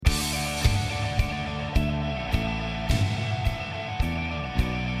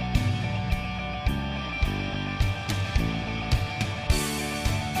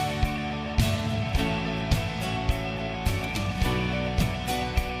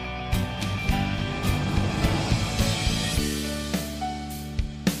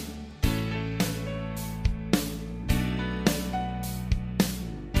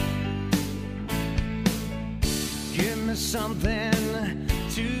something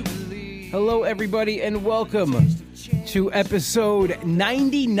to believe. Hello, everybody, and welcome to episode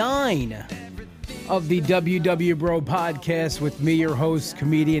 99 of the WW Bro podcast with me, your host,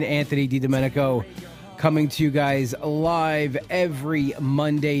 comedian Anthony DiDomenico, coming to you guys live every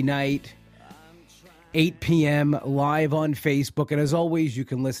Monday night, 8 p.m., live on Facebook. And as always, you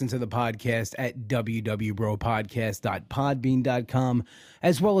can listen to the podcast at www.bropodcast.podbean.com,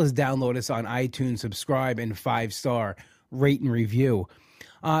 as well as download us on iTunes, subscribe, and 5-star rate and review.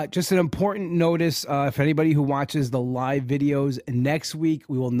 Just an important notice, if anybody who watches the live videos, next week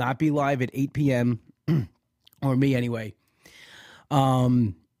we will not be live at 8 p.m., or me anyway.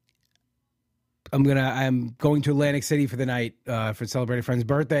 I'm going to Atlantic City for the night for celebrating a friend's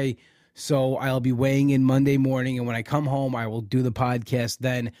birthday. So I'll be weighing in Monday morning, and when I come home, I will do the podcast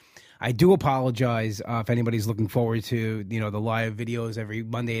then. I do apologize if anybody's looking forward to, the live videos every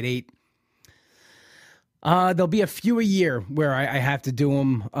Monday at 8. There'll be a few a year where I have to do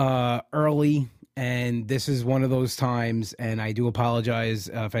them early, and this is one of those times, and I do apologize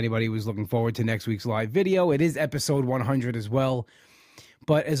if anybody was looking forward to next week's live video. It is episode 100 as well.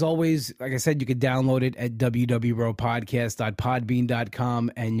 But as always, like I said, you could download it at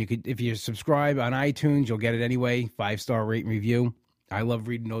www.bropodcast.podbean.com, and you could, if you subscribe on iTunes, you'll get it anyway. 5-star rate and review. I love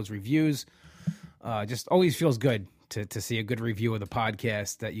reading those reviews. Just always feels good to see a good review of the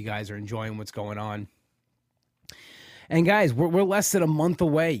podcast, that you guys are enjoying what's going on. And guys, we're less than a month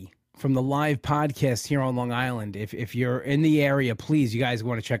away from the live podcast here on Long Island. If you're in the area, please, you guys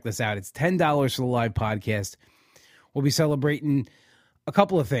want to check this out. It's $10 for the live podcast. We'll be celebrating a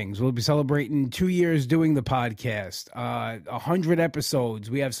couple of things. We'll be celebrating 2 years doing the podcast, 100 episodes.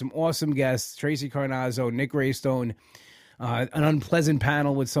 We have some awesome guests, Tracy Carnazzo, Nick Raystone, an unpleasant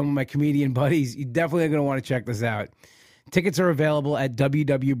panel with some of my comedian buddies. You definitely are going to want to check this out. Tickets are available at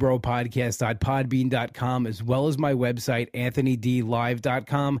www.bropodcast.podbean.com, as well as my website,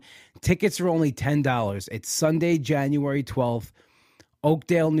 anthonydlive.com. Tickets are only $10. It's Sunday, January 12th.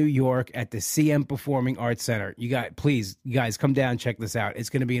 Oakdale, New York, at the CM Performing Arts Center. You guys, come down, check this out. It's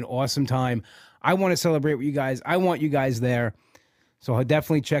going to be an awesome time. I want to celebrate with you guys. I want you guys there. So I'll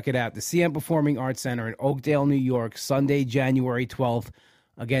definitely check it out. The CM Performing Arts Center in Oakdale, New York, Sunday, January 12th.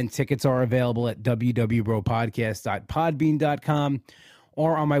 Again, tickets are available at www.bropodcast.podbean.com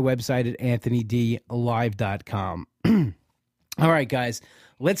or on my website at anthonydlive.com. All right, guys,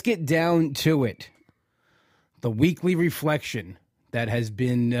 let's get down to it. The weekly reflection that has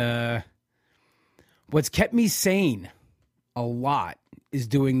been what's kept me sane a lot is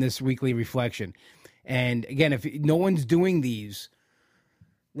doing this weekly reflection. And again, if no one's doing these,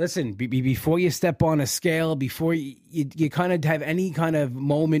 listen, before you step on a scale, before you kind of have any kind of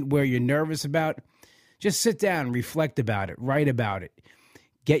moment where you're nervous about, just sit down, reflect about it, write about it,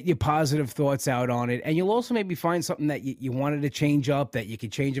 get your positive thoughts out on it. And you'll also maybe find something that you wanted to change up, that you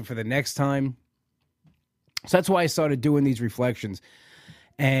could change it for the next time. So that's why I started doing these reflections.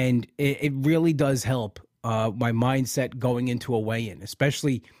 And it really does help my mindset going into a weigh-in.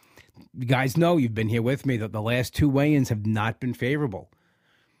 Especially, you guys know, you've been here with me, that the last 2 weigh-ins have not been favorable.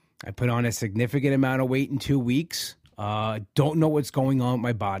 I put on a significant amount of weight in 2 weeks. Don't know what's going on with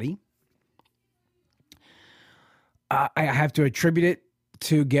my body. I have to attribute it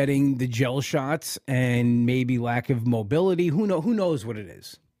to getting the gel shots and maybe lack of mobility. Who knows what it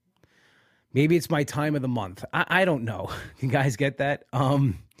is? Maybe it's my time of the month. I don't know. You guys get that?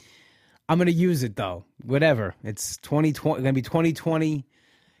 I'm going to use it, though. Whatever. It's 2020. Going to be 2020.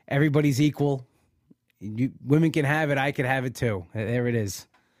 Everybody's equal. Women can have it. I can have it, too. There it is.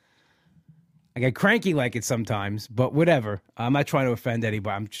 I get cranky like it sometimes, but whatever. I'm not trying to offend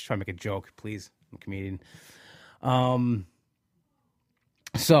anybody. I'm just trying to make a joke, please. I'm a comedian.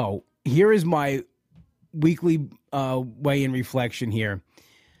 So here is my weekly weigh-in reflection here.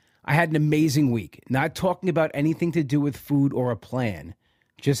 I had an amazing week, not talking about anything to do with food or a plan.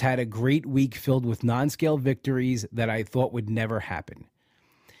 Just had a great week filled with non-scale victories that I thought would never happen.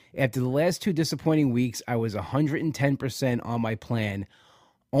 After the last 2 disappointing weeks, I was 110% on my plan.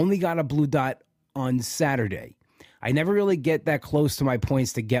 Only got a blue dot on Saturday. I never really get that close to my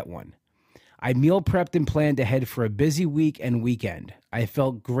points to get one. I meal prepped and planned ahead for a busy week and weekend. I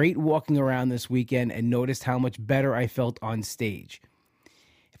felt great walking around this weekend and noticed how much better I felt on stage.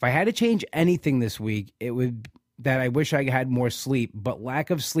 If I had to change anything this week, it would that I wish I had more sleep, but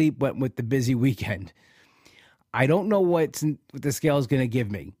lack of sleep went with the busy weekend. I don't know what the scale is going to give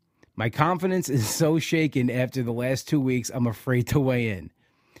me. My confidence is so shaken after the last 2 weeks, I'm afraid to weigh in.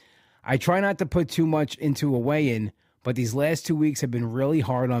 I try not to put too much into a weigh-in, but these last 2 weeks have been really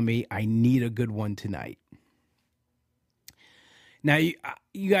hard on me. I need a good one tonight. Now, you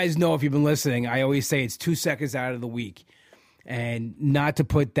guys know, if you've been listening, I always say it's 2 seconds out of the week. and not to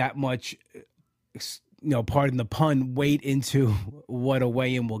put that much, pardon the pun, weight into what a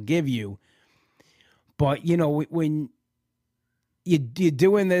weigh-in will give you. But, when you're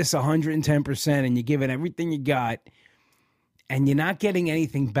doing this 110% and you're giving everything you got and you're not getting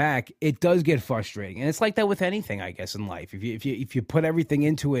anything back, it does get frustrating. And it's like that with anything, I guess, in life. If you put everything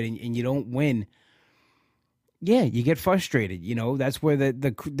into it and you don't win, yeah, you get frustrated. That's where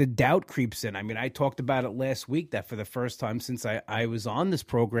the doubt creeps in. I mean, I talked about it last week that for the first time since I was on this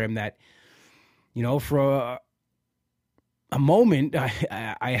program that, for a moment,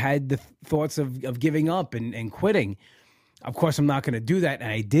 I had the thoughts of giving up and quitting. Of course, I'm not going to do that,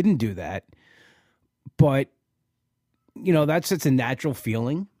 and I didn't do that. But, that's just a natural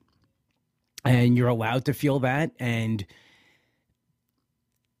feeling, and you're allowed to feel that. And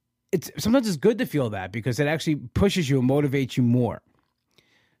sometimes it's good to feel that because it actually pushes you and motivates you more.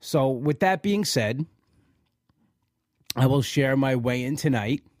 So with that being said, I will share my weigh-in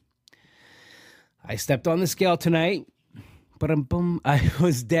tonight. I stepped on the scale tonight, but I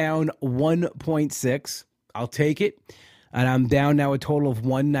was down 1.6. I'll take it. And I'm down now a total of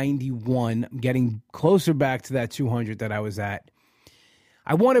 191. I'm getting closer back to that 200 that I was at.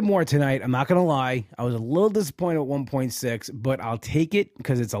 I wanted more tonight. I'm not going to lie. I was a little disappointed at 1.6, but I'll take it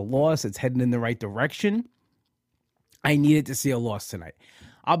because it's a loss. It's heading in the right direction. I needed to see a loss tonight.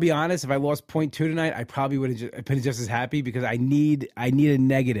 I'll be honest. If I lost 0.2 tonight, I probably would have been just as happy because I need a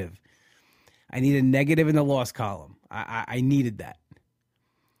negative. I need a negative in the loss column. I needed that.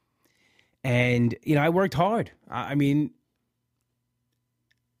 And, I worked hard. I mean,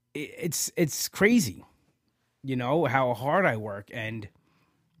 it's crazy, how hard I work. And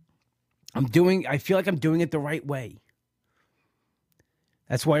I feel like I'm doing it the right way.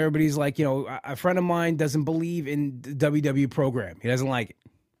 That's why everybody's like, a friend of mine doesn't believe in the WW program. He doesn't like it.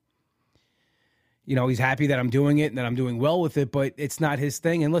 He's happy that I'm doing it and that I'm doing well with it, but it's not his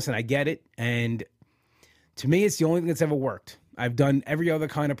thing. And listen, I get it. And to me, it's the only thing that's ever worked. I've done every other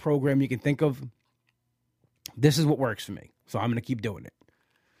kind of program you can think of. This is what works for me. So I'm going to keep doing it.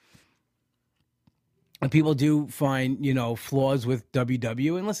 And people do find, flaws with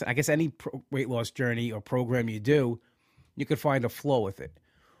WW. And listen, I guess any weight loss journey or program you do, you could find a flaw with it.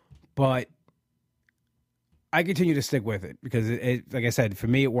 But I continue to stick with it because, like I said, for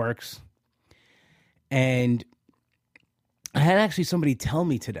me, it works. And I had actually somebody tell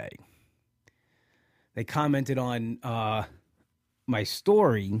me today. They commented on my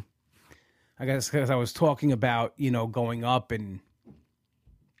story, I guess because I was talking about, going up, and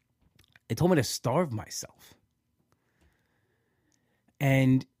they told me to starve myself.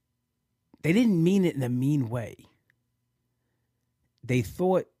 And they didn't mean it in a mean way. They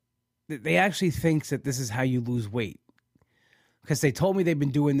actually think that this is how you lose weight. Because they told me they've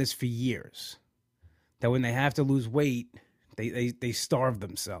been doing this for years. That when they have to lose weight, they starve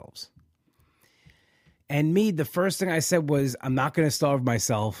themselves. And me, the first thing I said was, I'm not going to starve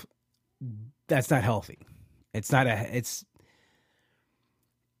myself. That's not healthy.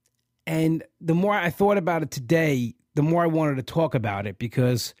 And the more I thought about it today, the more I wanted to talk about it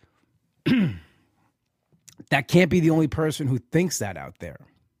because that can't be the only person who thinks that out there.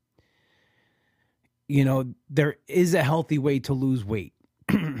 There is a healthy way to lose weight.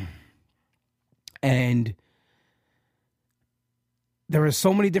 And there are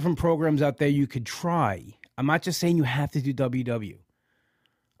so many different programs out there you could try. I'm not just saying you have to do WW.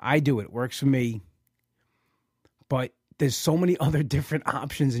 I do it. It works for me. But there's so many other different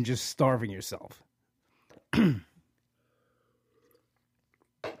options than just starving yourself.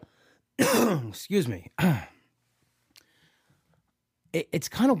 Excuse me. It's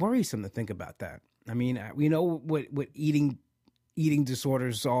kind of worrisome to think about that. I mean, we know what eating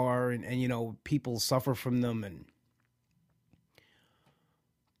disorders are, and people suffer from them,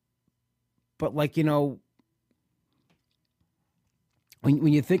 but when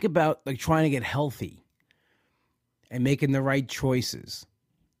you think about trying to get healthy and making the right choices,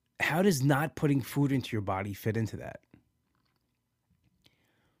 how does not putting food into your body fit into that?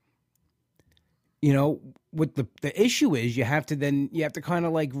 What the issue is, you have to kind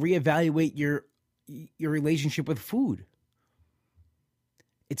of reevaluate your relationship with food.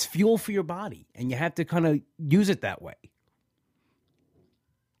 It's fuel for your body, and you have to kind of use it that way.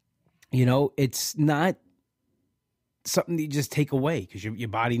 It's not something that you just take away because your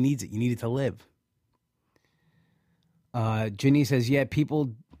body needs it. You need it to live. Ginny says, yeah,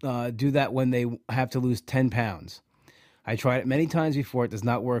 people do that when they have to lose 10 pounds. I tried it many times before. It does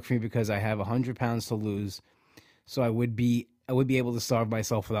not work for me because I have 100 pounds to lose. So I would be able to starve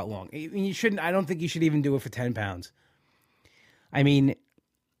myself for that long. You shouldn't. I don't think you should even do it for 10 pounds. I mean,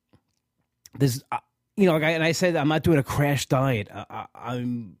 there's, and I said, I'm not doing a crash diet.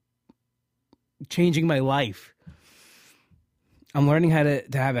 I'm changing my life. I'm learning how to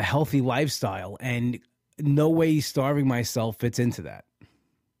have a healthy lifestyle, and no way starving myself fits into that.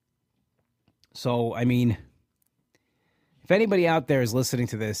 So, I mean, if anybody out there is listening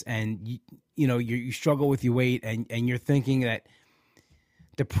to this and you struggle with your weight and you're thinking that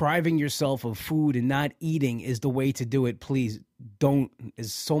depriving yourself of food and not eating is the way to do it, please don't.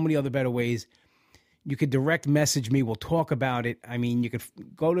 There's so many other better ways. You could direct message me. We'll talk about it. I mean, you could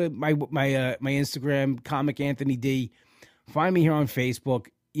go to my Instagram, Comic Anthony D. Find me here on Facebook.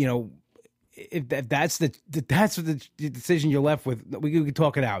 If that's the decision you're left with, we could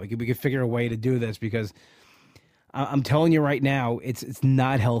talk it out. We could figure a way to do this, because I'm telling you right now, it's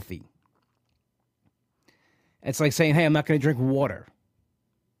not healthy. It's like saying, hey, I'm not going to drink water.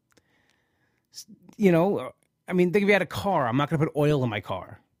 I mean, think if you had a car, I'm not going to put oil in my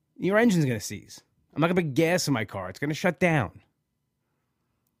car. Your engine's going to seize. I'm not going to put gas in my car. It's going to shut down.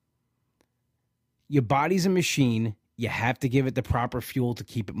 Your body's a machine. You have to give it the proper fuel to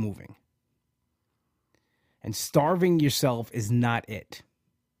keep it moving. And starving yourself is not it.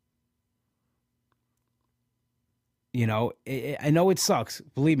 I know it sucks.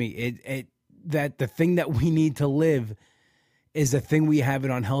 Believe me, that the thing that we need to live is the thing we have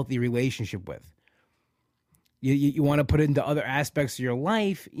an unhealthy relationship with. You want to put it into other aspects of your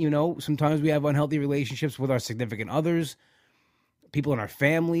life. Sometimes we have unhealthy relationships with our significant others, people in our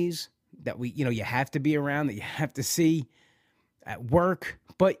families that you have to be around, that you have to see at work.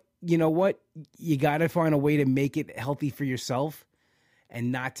 But you know what? You got to find a way to make it healthy for yourself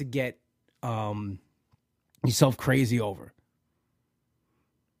and not to get yourself crazy over.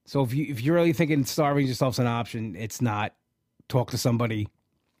 So if you're really thinking starving yourself's an option, it's not. Talk to somebody.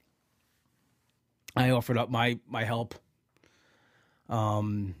 I offered up my help.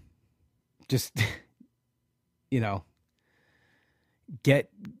 Just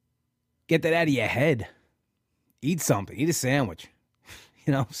get that out of your head. Eat something. Eat a sandwich.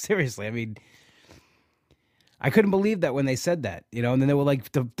 Seriously. I mean, I couldn't believe that when they said that, and then they were like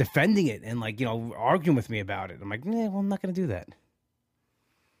defending it and arguing with me about it. I'm like, well, I'm not going to do that.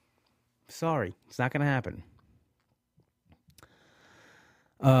 Sorry, it's not going to happen.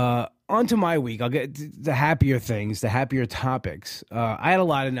 On to my week. I'll get to the happier things, the happier topics. I had a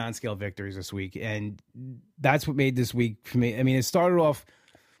lot of non-scale victories this week, and that's what made this week for me. I mean, it started off,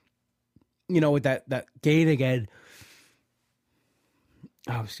 with that gain again.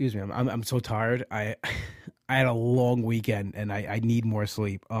 Oh, excuse me. I'm so tired. I had a long weekend, and I need more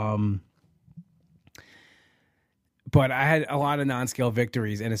sleep. But I had a lot of non-scale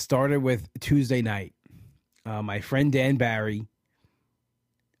victories, and it started with Tuesday night. My friend Dan Barry,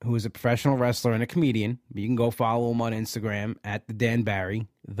 who is a professional wrestler and a comedian. You can go follow him on Instagram at the Dan Barry.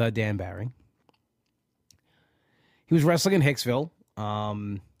 He was wrestling in Hicksville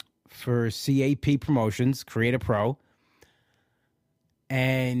for CAP Promotions, Create a Pro.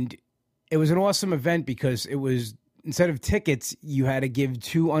 And it was an awesome event because it was, instead of tickets, you had to give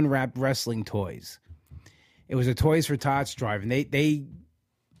 2 unwrapped wrestling toys. It was a Toys for Tots drive, and they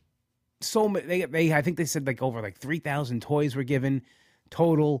I think they said over 3,000 toys were given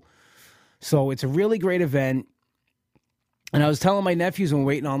total. So it's a really great event. And I was telling my nephews when we're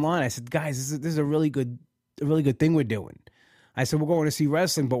waiting online, I said, guys, this is a really good thing we're doing. I said, we're going to see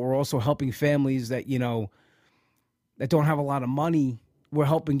wrestling, but we're also helping families that, that don't have a lot of money. We're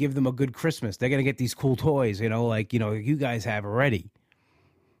helping give them a good Christmas. They're going to get these cool toys, you guys have already.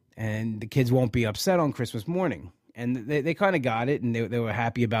 And the kids won't be upset on Christmas morning. And they kind of got it, and they were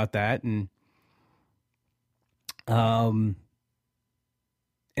happy about that. And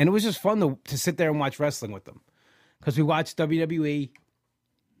it was just fun to sit there and watch wrestling with them, because we watched WWE,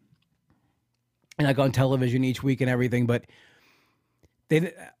 and I go on television each week and everything. But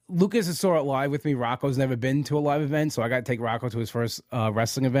Lucas saw it live with me. Rocco's never been to a live event, so I got to take Rocco to his first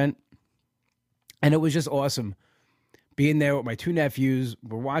wrestling event, and it was just awesome being there with my 2 nephews.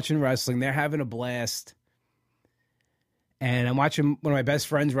 We're watching wrestling. They're having a blast. And I'm watching one of my best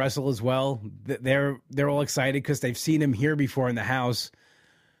friends wrestle as well. They're all excited because they've seen him here before in the house.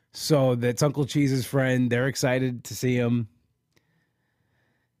 So that's Uncle Cheese's friend. They're excited to see him.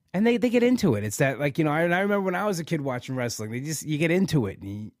 And they get into it. It's that, I remember when I was a kid watching wrestling, you get into it.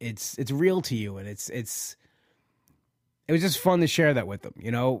 And it's real to you. And it was just fun to share that with them,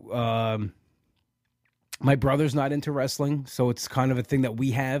 My brother's not into wrestling, so it's kind of a thing that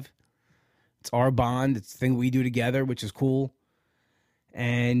we have. It's our bond. It's the thing we do together, which is cool.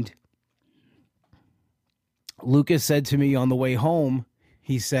 And Lucas said to me on the way home,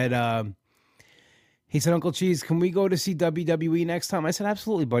 he said He said, Uncle Cheese, can we go to see WWE next time? I said,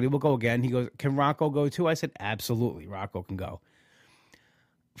 absolutely, buddy. We'll go again. He goes, can Rocco go too? I said, absolutely. Rocco can go.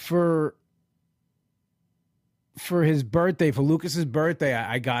 For his birthday, for Lucas's birthday,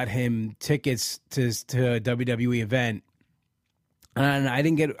 I got him tickets to a WWE event. And I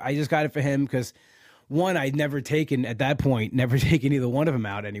just got it for him because, one, I'd never taken either one of them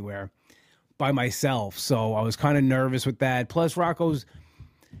out anywhere by myself. So I was kind of nervous with that. Plus,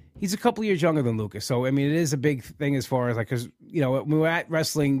 he's a couple years younger than Lucas. So, I mean, it is a big thing as far as like, because, you know, when we were at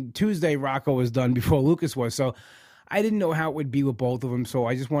Wrestling Tuesday, Rocco was done before Lucas was. So I didn't know how it would be with both of them. So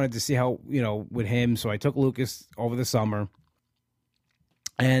I just wanted to see how, you know, with him. So I took Lucas over the summer.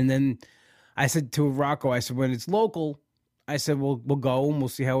 And then I said to Rocco, I said, when it's local, I said, we'll go and we'll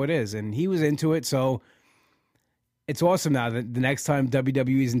see how it is. And he was into it. So it's awesome now that the next time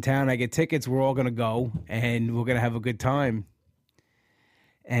WWE's in town, I get tickets, we're all going to go and we're going to have a good time.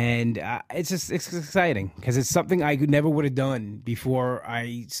 And it's exciting because it's something I never would have done before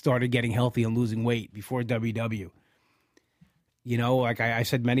I started getting healthy and losing weight before WW. You know, like I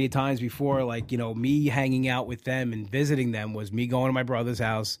said many times before, like, you know, me hanging out with them and visiting them was me going to my brother's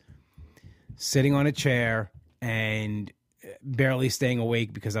house, sitting on a chair and barely staying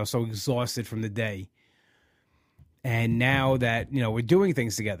awake because I was so exhausted from the day. And now that, you know, we're doing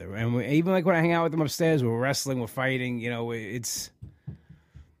things together, and even like when I hang out with them upstairs, we're wrestling, we're fighting, you know, we're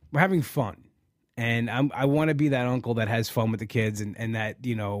having fun. And I want to be that uncle that has fun with the kids and that,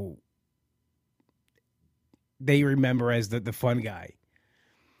 you know, they remember as the fun guy.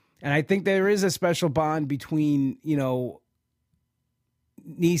 And I think there is a special bond between, you know,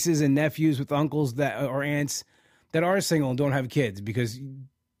 nieces and nephews with uncles or aunts that are single and don't have kids, because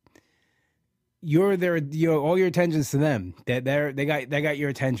you're there, you know, all your attention's to them. They got your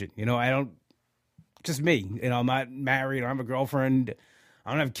attention. You know, just me. You know, I'm not married. I don't have a girlfriend.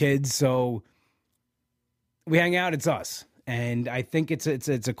 I don't have kids, so we hang out. It's us, and I think it's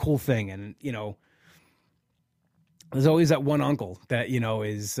a cool thing. And you know, there's always that one uncle that, you know,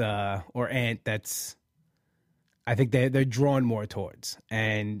 is or aunt that's, I think they're drawn more towards,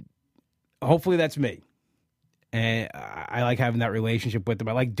 and hopefully that's me. And I like having that relationship with them.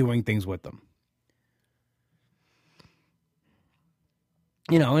 I like doing things with them.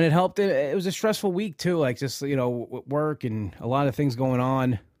 You know, and it helped. It was a stressful week too, like just, you know, with work and a lot of things going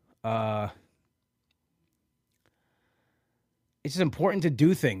on. It's just important to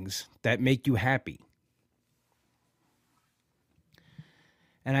do things that make you happy.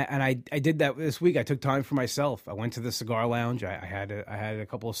 And I did that this week. I took time for myself. I went to the cigar lounge. I had a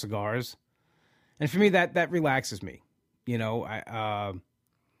couple of cigars, and for me that relaxes me. You know, I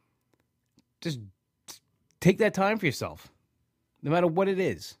just take that time for yourself, no matter what it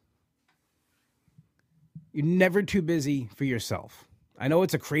is. You're never too busy for yourself. I know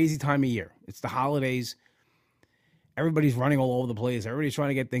it's a crazy time of year. It's the holidays. Everybody's running all over the place. Everybody's trying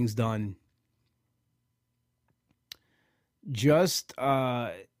to get things done. Just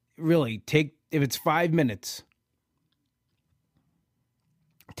really take, if it's 5 minutes,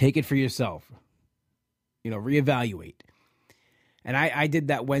 take it for yourself. You know, reevaluate. And I did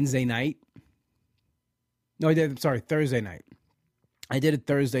that Wednesday night. No, Thursday night. I did it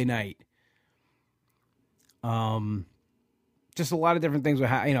Thursday night. Just a lot of different things. You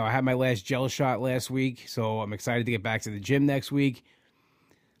know, I had my last gel shot last week, so I'm excited to get back to the gym next week.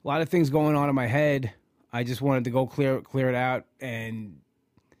 A lot of things going on in my head. I just wanted to go clear it out. And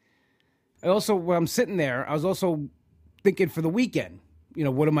I also, when I'm sitting there, I was also thinking for the weekend, you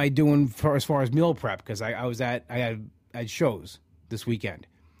know, what am I doing as far as meal prep? Because I had shows this weekend.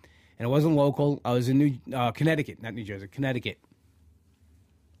 And it wasn't local. I was in Connecticut, not New Jersey, Connecticut.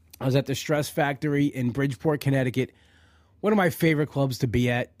 I was at the Stress Factory in Bridgeport, Connecticut. One of my favorite clubs to be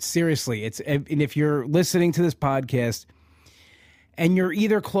at. Seriously, and if you're listening to this podcast and you're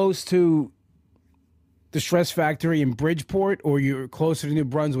either close to the Stress Factory in Bridgeport or you're closer to New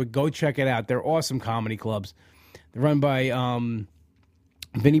Brunswick, go check it out. They're awesome comedy clubs. They're run by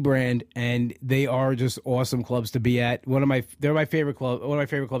Vinny Brand, and they are just awesome clubs to be at. They're my favorite club. One of my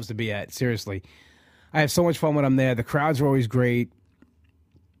favorite clubs to be at. Seriously, I have so much fun when I'm there. The crowds are always great.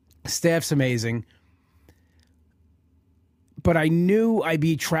 Staff's amazing. But I knew I'd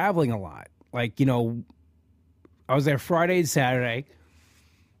be traveling a lot. Like, you know, I was there Friday and Saturday.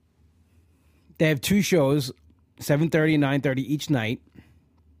 They have 2 shows, 7:30 and 9:30 each night.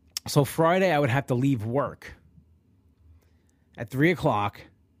 So Friday I would have to leave work at 3 o'clock.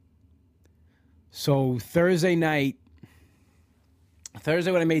 So Thursday when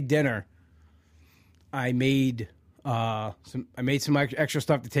I made dinner, I made some extra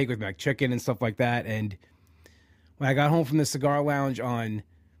stuff to take with me, like chicken and stuff like that. And when I got home from the cigar lounge on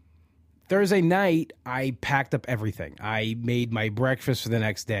Thursday night, I packed up everything. I made my breakfast for the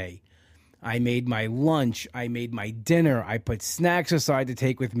next day. I made my lunch. I made my dinner. I put snacks aside to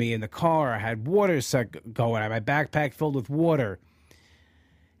take with me in the car. I had water set going. I had my backpack filled with water.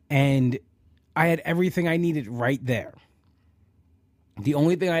 And I had everything I needed right there. The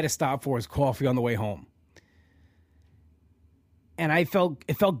only thing I had to stop for was coffee on the way home. And it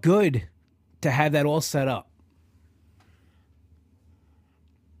felt good to have that all set up.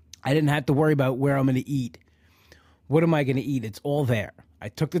 I didn't have to worry about where I'm going to eat. What am I going to eat? It's all there. I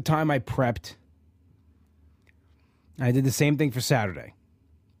took the time, I prepped. I did the same thing for Saturday.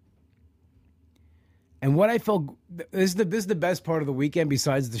 And what I felt, this is the best part of the weekend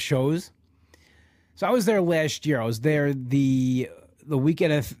besides the shows. So I was there last year. I was there the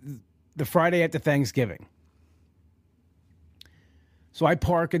weekend of the Friday after Thanksgiving. So I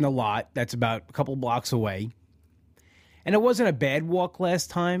park in the lot that's about a couple blocks away. And it wasn't a bad walk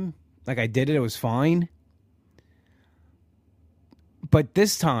last time. Like I did it was fine. But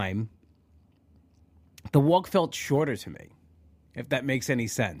this time, the walk felt shorter to me, if that makes any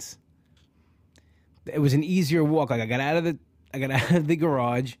sense. It was an easier walk. Like I got out of the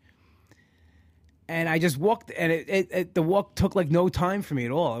garage, and I just walked, and the walk took like no time for me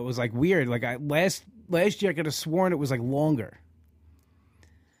at all. It was like weird. Like last year, I could have sworn it was like longer.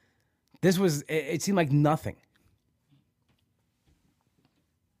 This was, it seemed like nothing.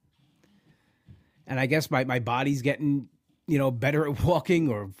 And I guess my body's getting, better at walking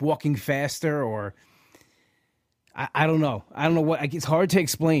or walking faster, or I don't know. I don't know what, it's hard to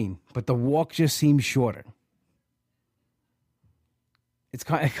explain, but the walk just seems shorter. It's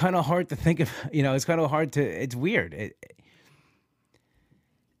kind of hard to think of, it's kind of hard to, it's weird. And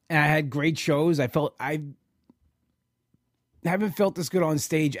I had great shows. I haven't felt this good on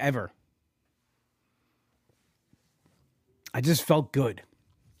stage ever. I just felt good.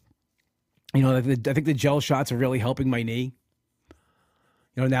 I think the gel shots are really helping my knee.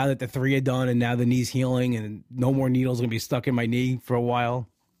 Now that the 3 are done and now the knee's healing and no more needles going to be stuck in my knee for a while.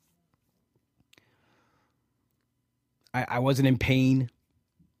 I wasn't in pain.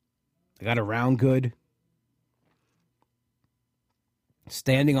 I got around good.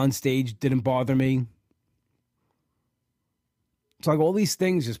 Standing on stage didn't bother me. It's like all these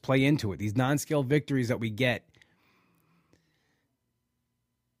things just play into it. These non-scale victories that we get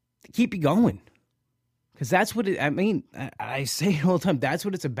keep you going. Because that's what I say it all the time. That's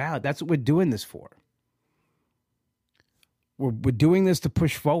what it's about. That's what we're doing this for. We're doing this to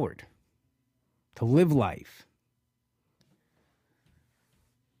push forward, to live life.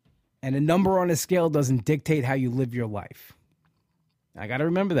 And a number on a scale doesn't dictate how you live your life. I got to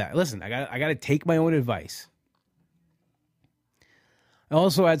remember that. Listen, I got to take my own advice. I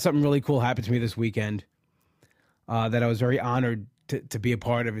also had something really cool happen to me this weekend that I was very honored to be a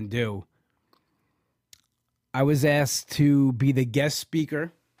part of and do. I was asked to be the guest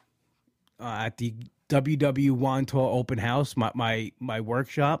speaker at the WW Wantagh Open House, my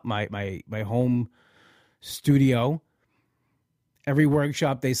workshop, my home studio. Every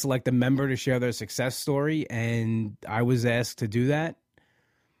workshop, they select a member to share their success story, and I was asked to do that.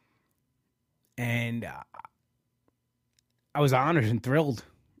 And I was honored and thrilled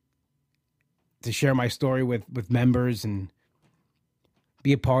to share my story with members and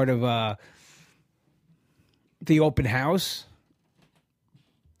be a part of the open house.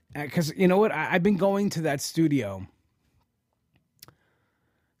 Because you know what? I've been going to that studio.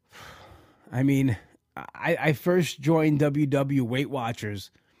 I mean, I first joined WW Weight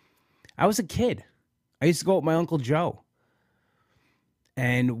Watchers. I was a kid. I used to go with my Uncle Joe.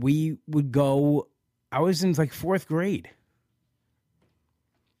 And we would go, I was in like 4th grade.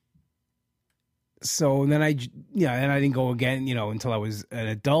 So then I didn't go again, until I was an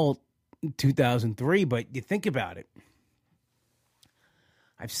adult in 2003. But you think about it.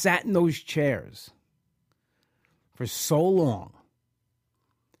 I've sat in those chairs for so long.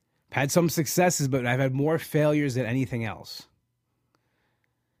 I've had some successes, but I've had more failures than anything else.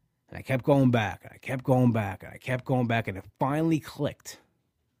 And I kept going back, and I kept going back, and I kept going back, and it finally clicked.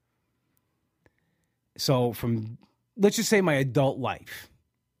 So let's just say my adult life,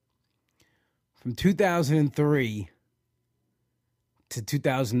 from 2003 to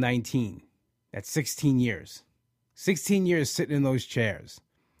 2019, that's 16 years. 16 years sitting in those chairs.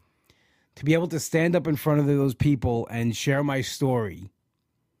 To be able to stand up in front of those people and share my story,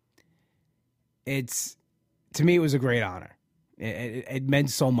 to me, it was a great honor. It meant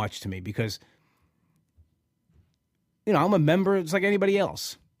so much to me because, I'm a member just like anybody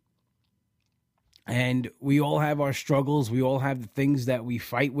else. And we all have our struggles. We all have the things that we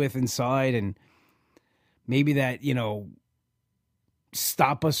fight with inside. And maybe that,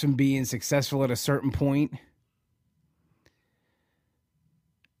 stop us from being successful at a certain point.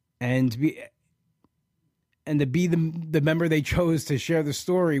 And to be the member they chose to share the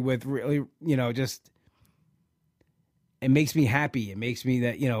story with, really, just, it makes me happy. It makes me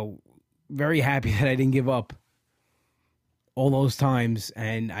very happy that I didn't give up all those times,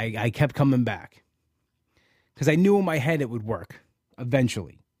 and I kept coming back because I knew in my head it would work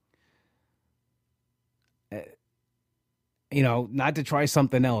eventually. Not to try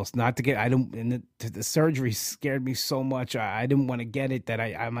something else, not to get, the surgery scared me so much. I didn't want to get it, that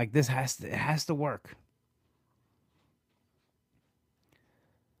I'm like, it has to work.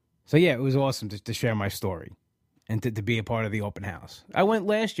 So yeah, it was awesome to share my story and to be a part of the open house. I went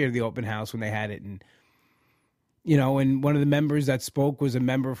last year to the open house when they had it, and, and one of the members that spoke was a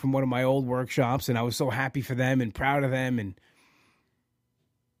member from one of my old workshops, and I was so happy for them and proud of them, and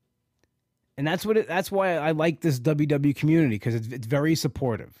that's why I like this WW community, because it's very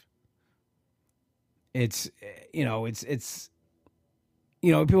supportive. It's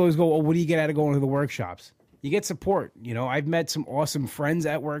people always go, "Oh, what do you get out of going to the workshops?" You get support. I've met some awesome friends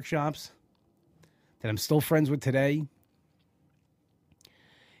at workshops that I'm still friends with today.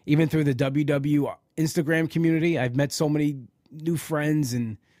 Even through the WW Instagram community, I've met so many new friends,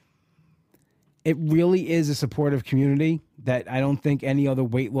 and it really is a supportive community that I don't think any other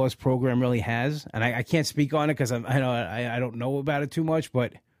weight loss program really has. And I can't speak on it because I don't know about it too much,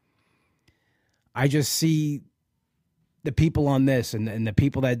 but I just see the people on this and the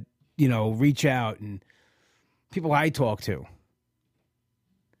people that, reach out, and people I talk to.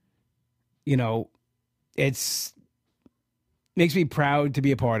 It's makes me proud to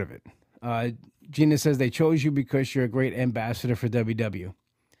be a part of it. Gina says they chose you because you're a great ambassador for WW.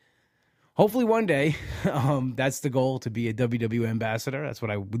 Hopefully one day, that's the goal, to be a WW ambassador. That's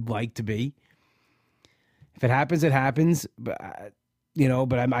what I would like to be. If it happens, it happens. But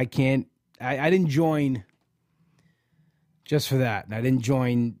I can't. I didn't join just for that. And I didn't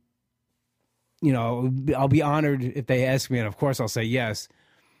join. I'll be honored if they ask me, and of course I'll say yes.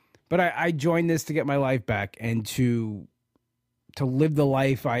 But I joined this to get my life back and to live the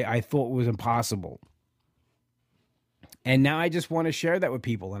life I thought was impossible. And now I just want to share that with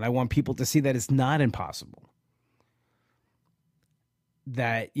people, and I want people to see that it's not impossible.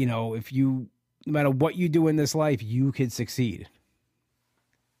 That, if you, no matter what you do in this life, you could succeed.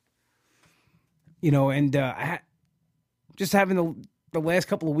 And just having the last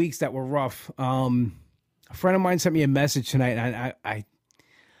couple of weeks that were rough. A friend of mine sent me a message tonight, and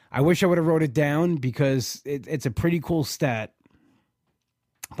I wish I would have wrote it down, because it's a pretty cool stat.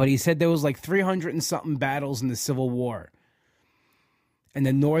 But he said there was like 300 and something battles in the Civil War. And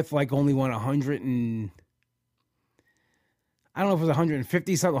the North only won 100 and... I don't know if it was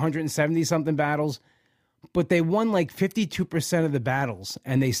 150 something, 170 something battles. But they won 52% of the battles,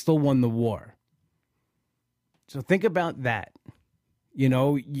 and they still won the war. So think about that. You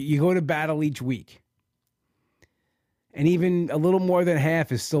go to battle each week. And even a little more than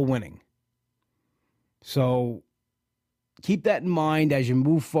half is still winning. So keep that in mind as you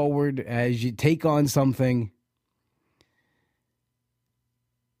move forward, as you take on something.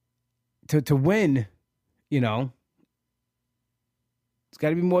 To win, it's got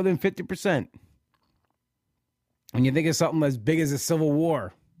to be more than 50%. When you think of something as big as a Civil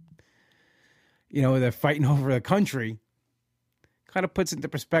War, they're fighting over the country, kind of puts into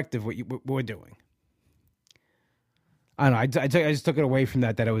perspective what we're doing. I don't know. I just took it away from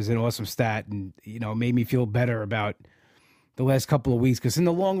that it was an awesome stat, and, made me feel better about the last couple of weeks, because in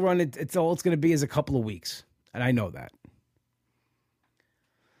the long run, it's all it's going to be is a couple of weeks. And I know that.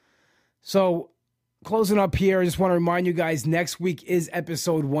 So, closing up here, I just want to remind you guys, next week is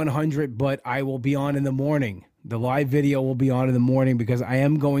episode 100, but I will be on in the morning. The live video will be on in the morning, because I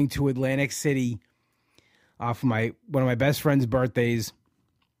am going to Atlantic City for one of my best friend's birthdays.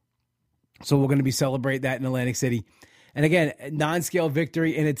 So we're going to be celebrating that in Atlantic City. And again, non-scale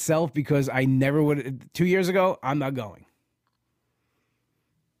victory in itself, because I never would. 2 years ago, I'm not going.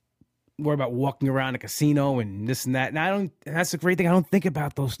 Worry about walking around a casino and this and that. And that's the great thing. I don't think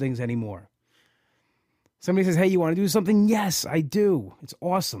about those things anymore. Somebody says, "Hey, you want to do something?" Yes, I do. It's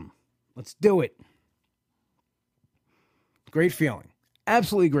awesome. Let's do it. Great feeling.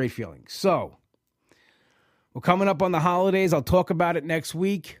 Absolutely great feeling. So, we're coming up on the holidays. I'll talk about it next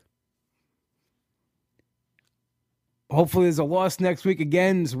week. Hopefully there's a loss next week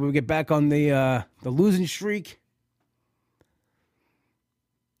again, so we'll get back on the losing streak.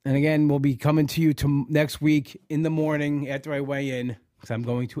 And again, we'll be coming to you next week in the morning after I weigh in, because I'm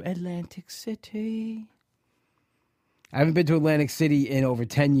going to Atlantic City. I haven't been to Atlantic City in over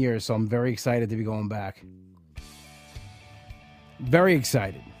 10 years, so I'm very excited to be going back. Very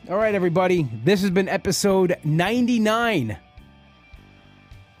excited. All right, everybody. This has been episode 99.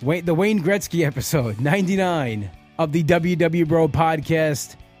 The Wayne Gretzky episode, 99 of the WW Bro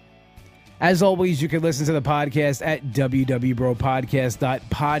podcast. As always, you can listen to the podcast at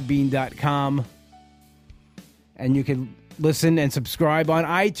www.bropodcast.podbean.com. And you can listen and subscribe on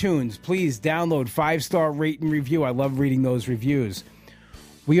iTunes. Please download 5-star rate and review. I love reading those reviews.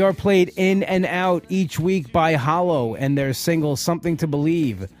 We are played in and out each week by Hollow and their single Something to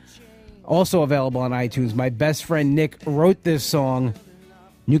Believe. Also available on iTunes. My best friend Nick wrote this song.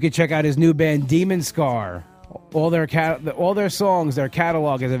 You can check out his new band Demon Scar. All their songs, their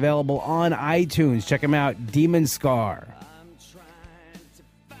catalog is available on iTunes. Check them out, Demon Scar.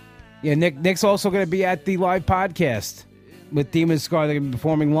 Yeah, Nick's also going to be at the live podcast with Demon Scar. They're going to be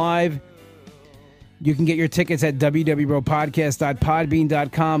performing live. You can get your tickets at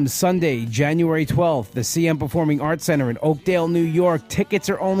www.bropodcast.podbean.com. Sunday, January 12th, the CM Performing Arts Center in Oakdale, New York. Tickets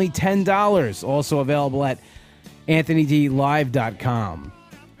are only $10. Also available at anthonydlive.com.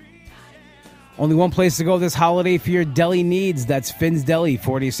 Only one place to go this holiday for your deli needs. That's Finn's Deli,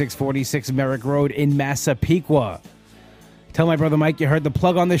 4646 Merrick Road in Massapequa. Tell my brother Mike you heard the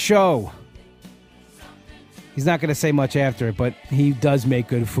plug on the show. He's not going to say much after it, but he does make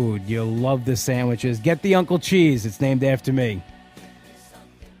good food. You'll love the sandwiches. Get the Uncle Cheese. It's named after me.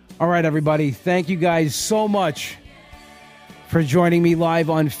 All right, everybody. Thank you guys so much for joining me live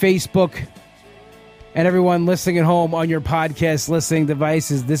on Facebook. And everyone listening at home on your podcast listening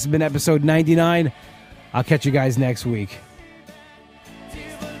devices, this has been episode 99. I'll catch you guys next week.